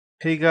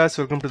Hey guys,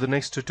 welcome to the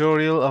next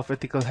tutorial of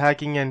ethical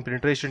hacking and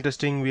penetration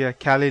testing via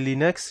Kali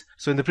Linux.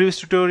 So in the previous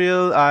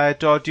tutorial, I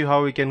taught you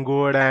how we can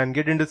go ahead and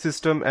get into the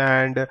system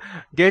and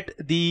get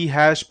the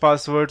hash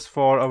passwords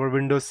for our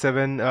Windows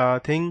 7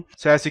 thing.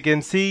 So as you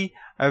can see,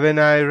 when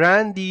I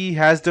ran the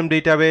hashdump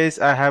database,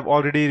 I have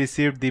already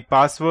received the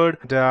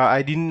password.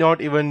 I did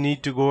not even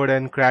need to go ahead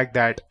and crack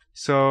that.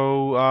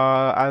 So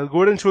I'll go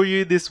ahead and show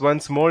you this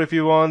once more if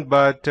you want,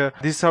 but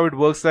this is how it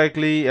works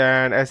likely.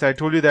 And as I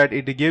told you that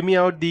it gave me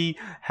out the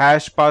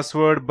hash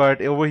password,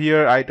 but over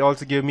here it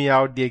also gave me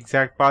out the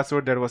exact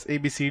password, that was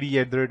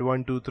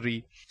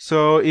abcd@123.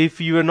 So if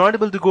you are not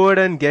able to go ahead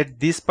and get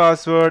this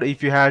password,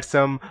 if you had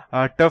some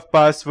tough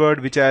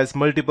password which has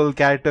multiple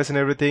characters and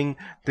everything,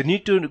 then you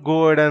need to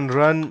go ahead and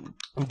run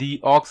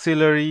the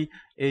auxiliary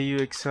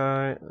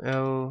auxiliary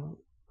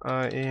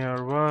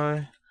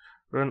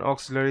run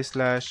auxiliary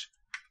slash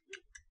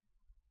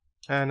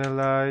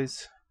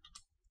analyze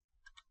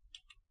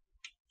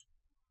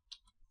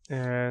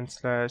and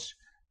slash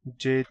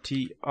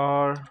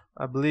JTR,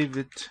 I believe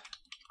it,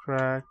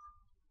 crack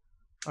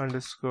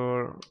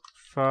underscore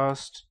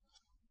fast,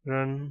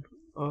 run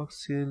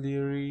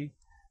auxiliary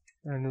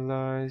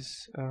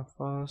analyze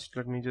fast.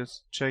 Let me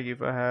just check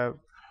if I have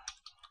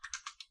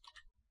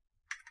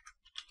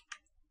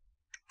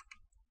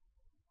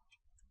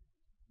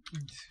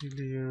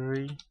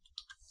auxiliary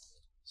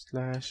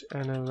slash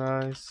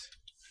analyze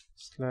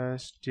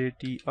slash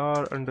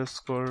JTR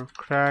underscore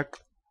crack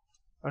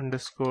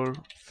underscore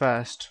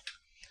fast.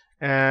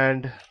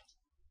 And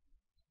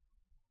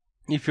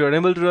if you're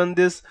unable to run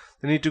this,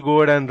 you need to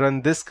go ahead and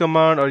run this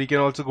command, or you can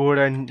also go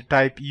ahead and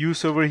type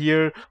use over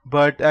here.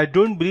 But I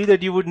don't believe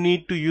that you would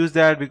need to use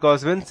that,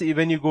 because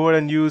when you go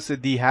ahead and use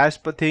the hash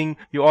thing,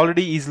 you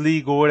already easily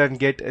go ahead and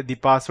get the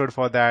password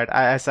for that,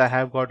 as I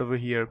have got over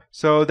here.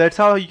 So that's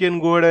how you can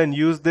go ahead and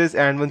use this.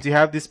 And once you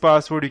have this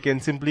password, you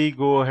can simply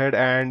go ahead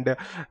and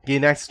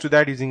gain access to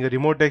that using a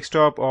remote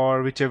desktop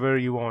or whichever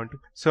you want.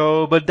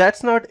 So, but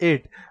that's not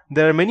it.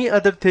 There are many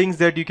other things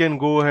that you can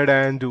go ahead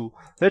and do.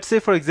 Let's say,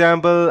 for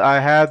example, I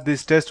have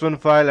this test1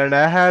 file and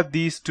I have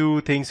these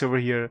two things over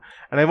here,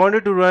 and I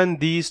wanted to run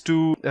these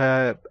two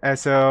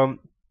as a,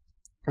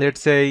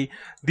 let's say,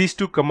 these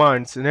two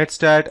commands,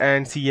 netstat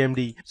and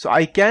cmd. So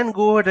I can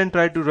go ahead and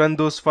try to run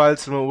those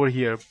files from over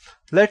here.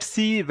 Let's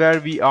see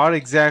where we are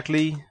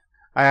exactly.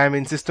 I am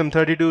in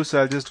system32, so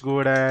I'll just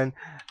go ahead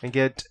and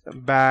get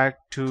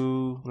back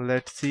to,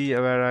 let's see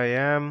where I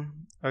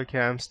am. Okay,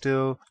 I'm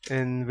still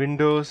in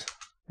Windows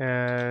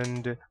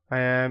and I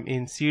am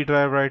in C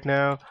drive right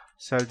now.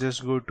 So I'll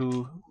just go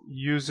to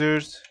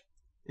users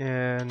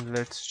and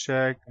let's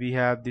check. We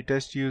have the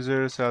test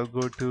user, so I'll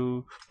go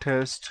to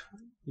test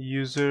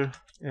user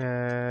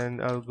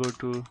and I'll go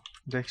to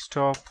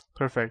desktop.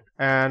 Perfect.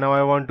 And now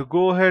I want to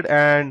go ahead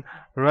and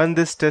run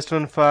this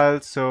test1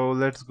 file, so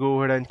let's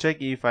go ahead and check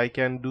if I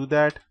can do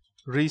that.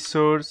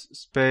 Resource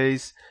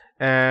space,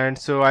 and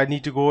so I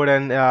need to go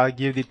ahead and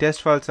give the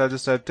test file, so I'll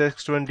just type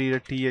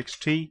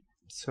test1.txt.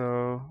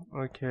 So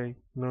okay,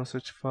 no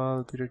such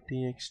file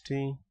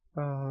 .txt.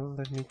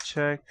 Let me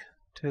check.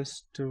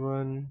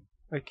 Test1.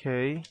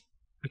 Okay.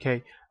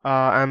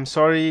 I'm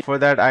sorry for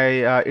that.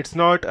 It's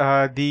not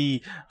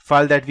the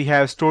file that we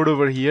have stored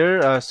over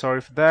here.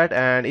 Sorry for that.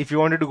 And if you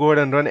wanted to go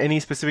ahead and run any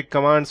specific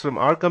commands from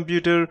our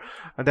computer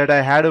that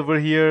I had over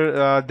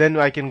here, then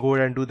I can go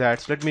ahead and do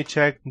that. So let me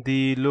check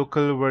the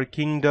local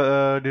working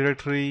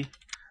directory.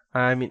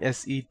 I'm in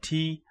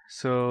SET.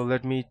 So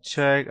let me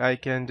check. I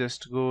can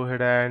just go ahead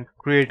and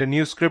create a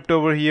new script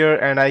over here,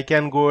 and I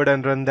can go ahead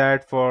and run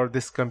that for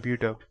this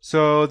computer.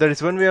 So there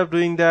is one way of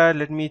doing that.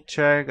 Let me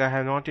check. I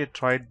have not yet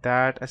tried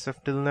that as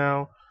of till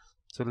now.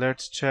 So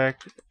let's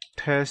check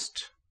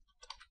test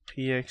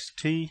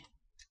txt,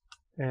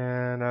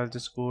 and I'll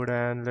just go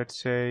ahead and let's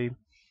say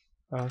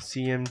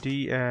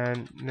cmd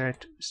and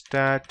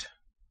netstat.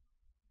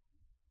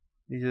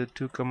 These are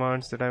two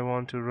commands that I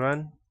want to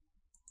run.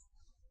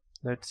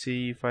 Let's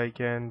see if I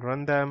can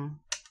run them.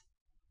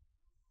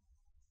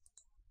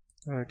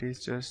 It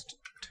is just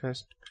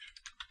test.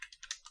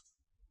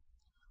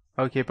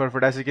 Okay,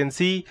 perfect. As you can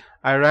see,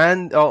 I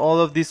ran all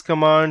of these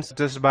commands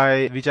just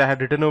by which I had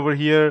written over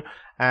here,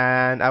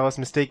 and I was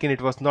mistaken.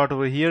 It was not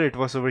over here, it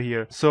was over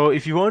here. So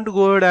if you want to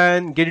go ahead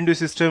and get into a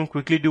system,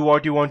 quickly do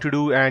what you want to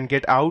do and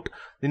get out,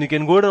 then you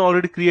can go ahead and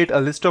already create a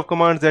list of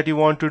commands that you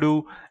want to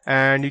do,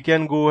 and you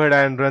can go ahead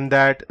and run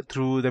that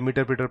through the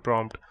meterpreter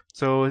prompt.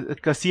 So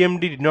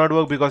CMD did not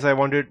work because it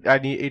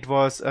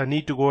was a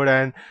need to go ahead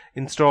and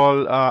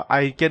install.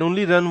 I can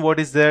only run what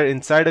is there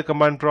inside a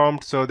command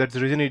prompt, so that's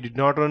the reason it did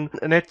not run.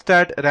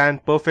 Netstat ran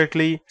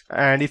perfectly,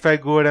 and if I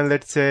go ahead and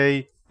let's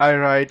say I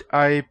write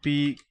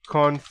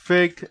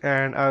ipconfig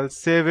and I'll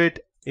save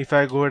it. If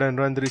I go ahead and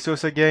run the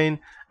resource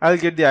again, I'll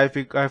get the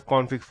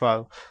ifconfig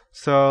file.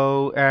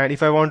 So, and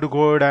if I want to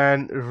go ahead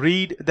and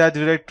read that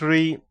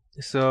directory,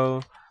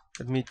 so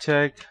let me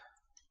check.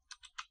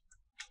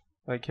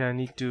 Okay, I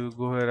need to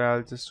go ahead.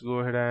 I'll just go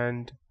ahead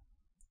and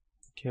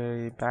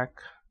okay, back.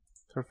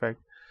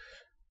 Perfect.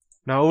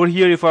 Now over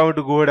here, if I want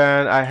to go ahead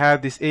and I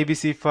have this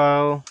ABC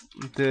file,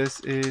 this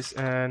is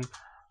an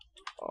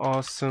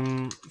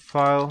awesome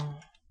file,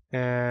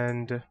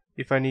 and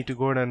if I need to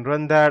go ahead and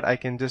run that, I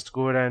can just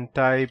go ahead and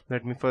type,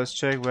 let me first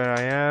check where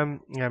I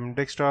am. I'm in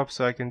desktop,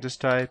 so I can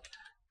just type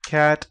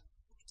cat,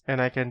 and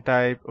I can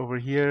type over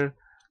here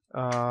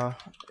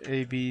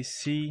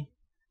abc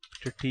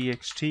to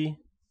txt.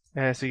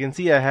 As you can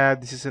see, I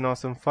have, this is an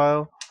awesome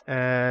file,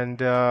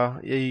 and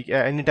any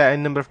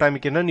number of time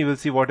you can run, you will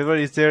see whatever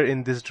is there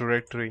in this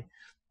directory.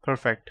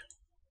 Perfect.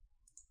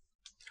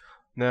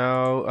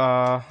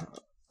 Now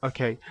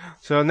okay,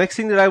 so next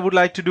thing that I would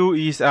like to do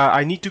is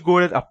I need to go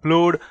ahead and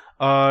upload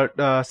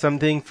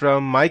something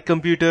from my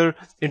computer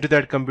into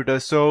that computer.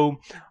 So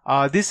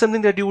this is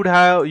something that you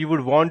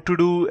would want to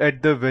do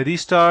at the very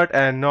start,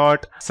 and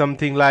not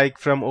something like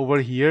from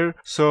over here.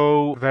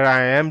 So where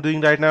I am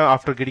doing right now,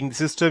 after getting the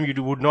system,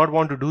 you would not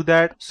want to do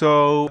that.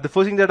 So the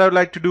first thing that I would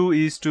like to do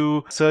is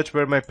to search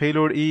where my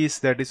payload is.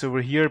 That is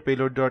over here,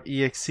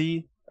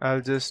 payload.exe.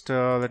 I'll just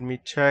let me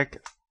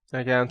check.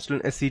 Okay, I'm still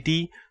in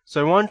SCT.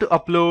 So I want to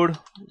upload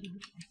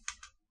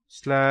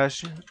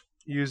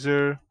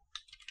 /user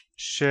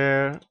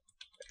share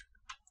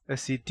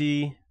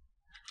SCT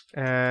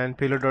and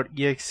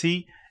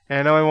payload.exe,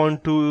 and now I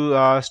want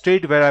to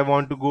state where I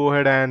want to go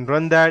ahead and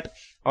run that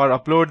or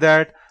upload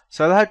that.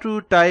 So I'll have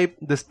to type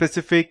the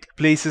specific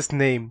place's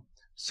name.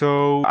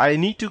 So I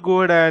need to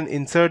go ahead and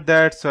insert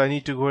that. So I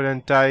need to go ahead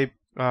and type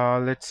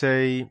let's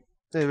say,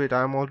 hey, wait,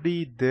 I'm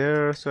already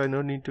there, so I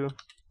don't need to.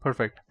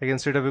 Perfect. I can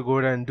straight away go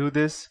ahead and do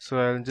this. So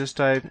I'll just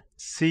type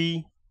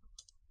C :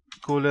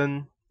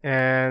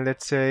 and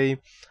let's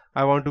say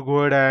I want to go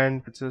ahead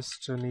and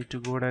just need to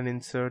go ahead and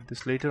insert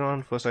this later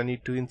on. First I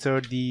need to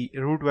insert the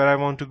route where I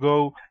want to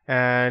go,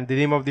 and the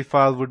name of the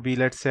file would be,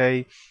 let's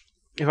say,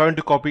 if I want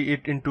to copy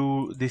it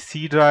into the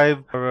C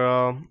drive,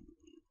 or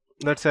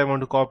let's say I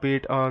want to copy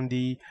it on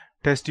the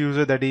test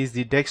user, that is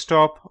the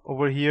desktop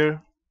over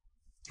here.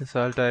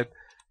 So I'll type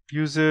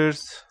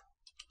users,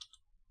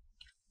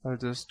 I'll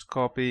just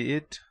copy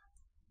it.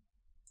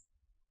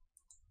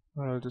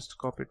 I'll just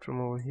copy it from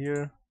over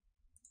here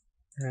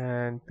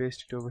and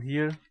paste it over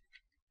here,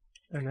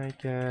 and I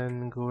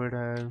can go ahead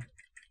and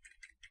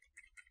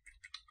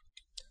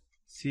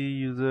see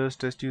users,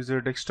 test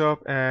user,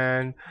 desktop,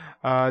 and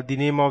the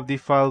name of the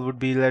file would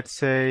be, let's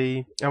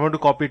say, I want to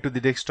copy it to the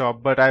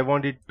desktop, but I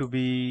want it to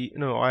be,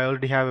 no, I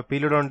already have a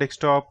payload on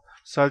desktop,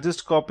 so I'll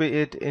just copy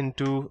it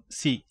into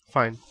C.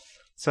 Fine.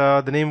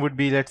 So the name would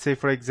be, let's say,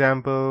 for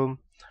example,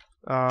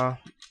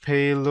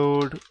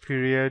 payload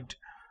period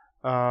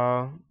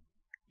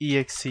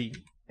exe,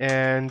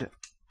 and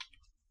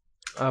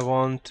I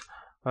want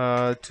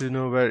to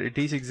know where it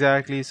is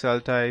exactly, so I'll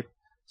type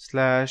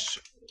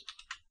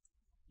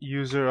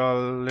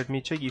 /user. Let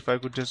me check if I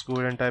could just go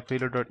ahead and type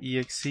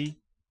payload.exe.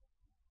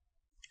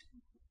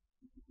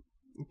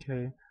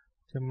 okay,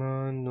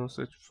 command, no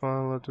such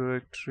file or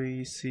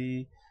directory,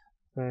 C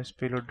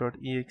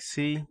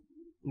 /payload.exe.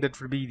 that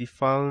would be the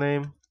file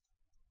name.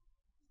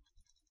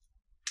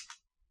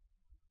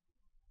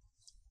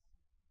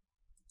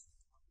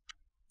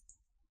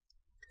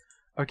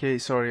 Okay,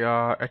 sorry,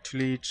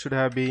 actually it should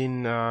have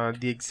been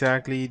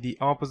exactly the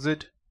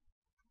opposite.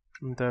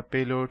 The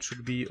payload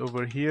should be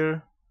over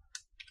here,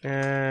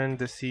 and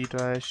the C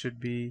drive should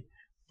be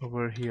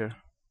over here.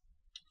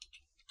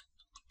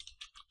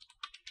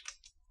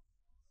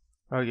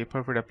 Okay,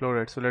 perfect,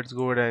 uploaded. So let's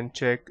go ahead and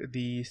check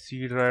the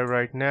C drive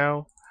right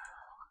now.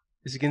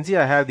 As you can see,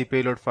 I have the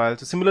payload file.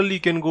 So similarly, you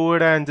can go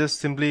ahead and just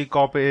simply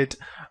copy it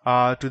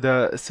to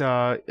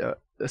the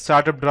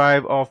startup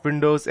drive of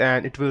Windows,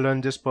 and it will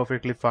run just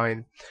perfectly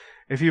fine.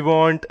 If you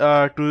want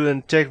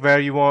to check where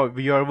you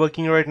are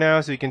working right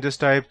now, so you can just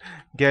type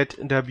get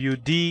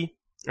wd,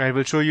 and it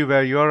will show you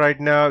where you are right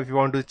now. If you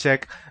want to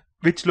check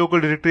which local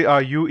directory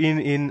are you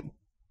in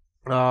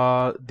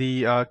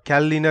the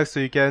Kali Linux, so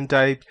you can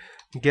type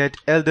get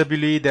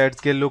lwd,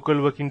 that's get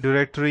local working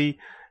directory.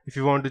 If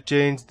you want to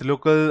change the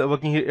local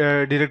working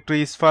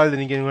directories file, then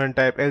you can go and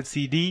type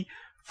lcd.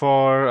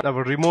 For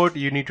our remote,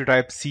 you need to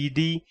type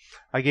cd,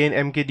 again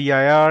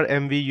mkdir,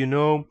 mv, you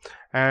know,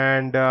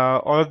 and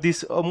all of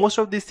these, most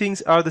of these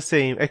things are the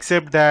same,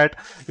 except that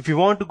if you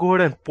want to go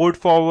ahead and port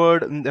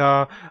forward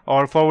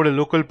or forward a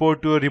local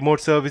port to a remote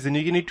service, then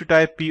you need to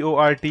type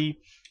port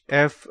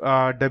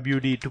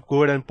fwd to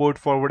go ahead and port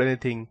forward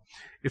anything.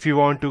 If you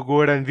want to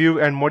go ahead and view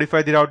and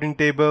modify the routing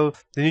table,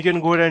 then you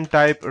can go ahead and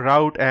type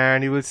route,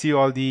 and you will see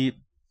all the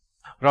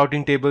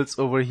routing tables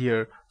over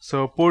here.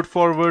 So port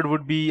forward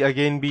would be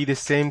again the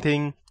same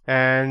thing,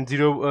 and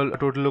 0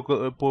 total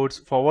local ports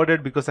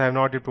forwarded, because I have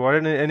not yet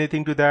provided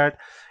anything to that.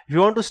 If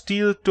you want to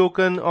steal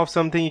token of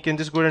something, you can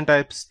just go ahead and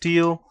type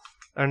steal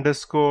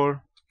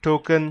 _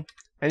 token,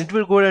 and it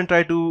will go ahead and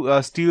try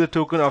to steal a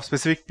token of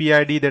specific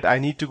PID that I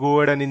need to go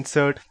ahead and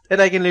insert,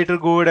 and I can later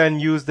go ahead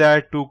and use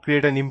that to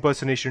create an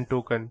impersonation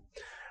token.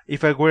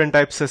 If I go ahead and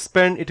type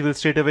suspend, it will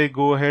straight away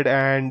go ahead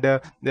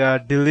and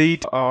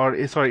delete,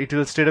 or sorry, it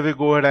will straight away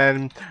go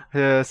ahead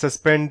and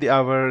suspend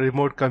our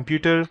remote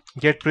computer.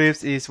 Get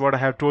prefs is what I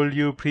have told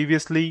you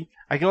previously.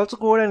 I can also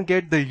go ahead and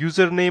get the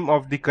username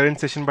of the current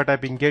session by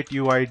typing get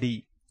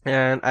UID.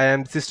 And I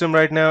am the system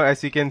right now.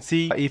 As you can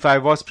see, if I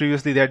was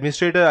previously the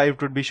administrator,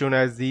 it would be shown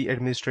as the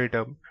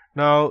administrator.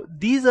 Now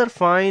these are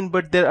fine,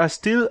 but there are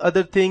still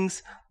other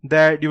things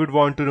that you would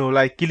want to know,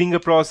 like killing a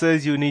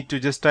process. You need to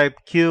just type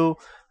kill.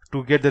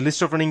 To get the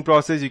list of running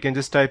process, you can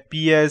just type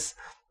ps,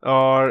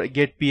 or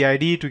get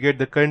PID to get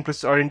the current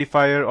process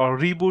identifier, or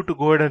reboot to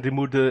go ahead and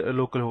remove the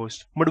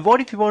localhost. But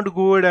what if you want to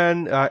go ahead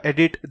and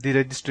edit the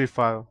registry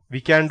file?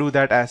 We can do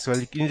that as well.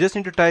 You just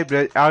need to type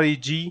reg,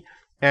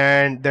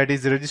 and that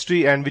is the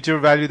registry, and whichever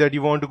value that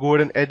you want to go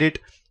ahead and edit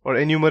or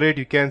enumerate,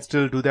 you can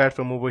still do that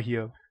from over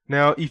here.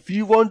 Now if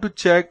you want to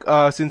check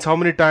since how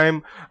many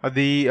time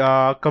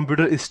the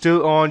computer is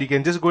still on, you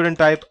can just go ahead and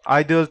type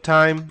idle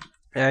time,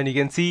 and you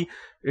can see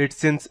it's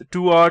since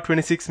 2 hours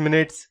 26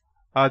 minutes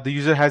the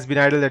user has been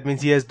idle. That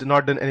means he has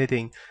not done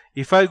anything.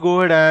 If I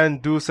go ahead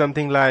and do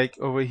something like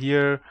over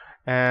here,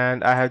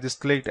 and I have just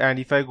clicked, and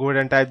if I go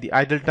ahead and type the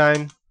idle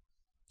time,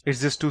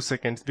 it's just 2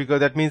 seconds, because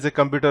that means the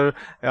computer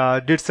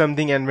did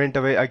something and went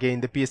away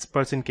again. The PS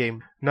person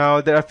came. Now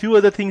there are a few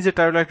other things that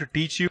I would like to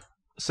teach you,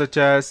 such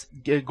as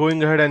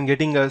going ahead and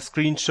getting a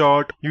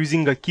screenshot,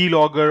 using a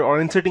keylogger,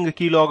 or inserting a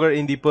keylogger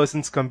in the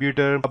person's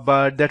computer.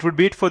 But that would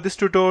be it for this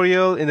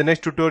tutorial. In the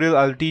next tutorial,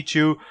 I'll teach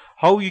you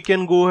how you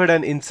can go ahead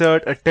and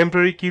insert a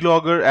temporary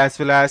keylogger as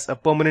well as a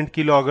permanent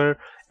keylogger,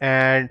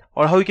 and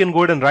or how you can go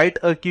ahead and write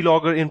a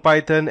keylogger in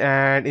Python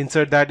and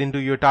insert that into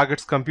your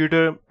target's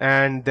computer,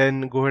 and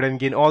then go ahead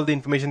and gain all the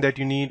information that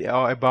you need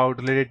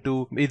about related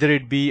to either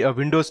it be a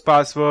Windows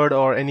password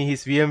or any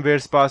his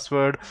VMware's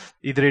password,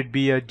 either it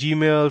be a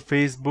Gmail,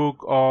 Facebook,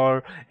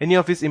 or any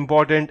of his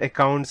important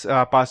accounts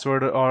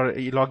password or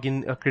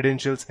login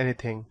credentials,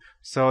 anything.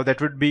 So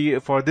that would be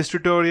for this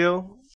tutorial.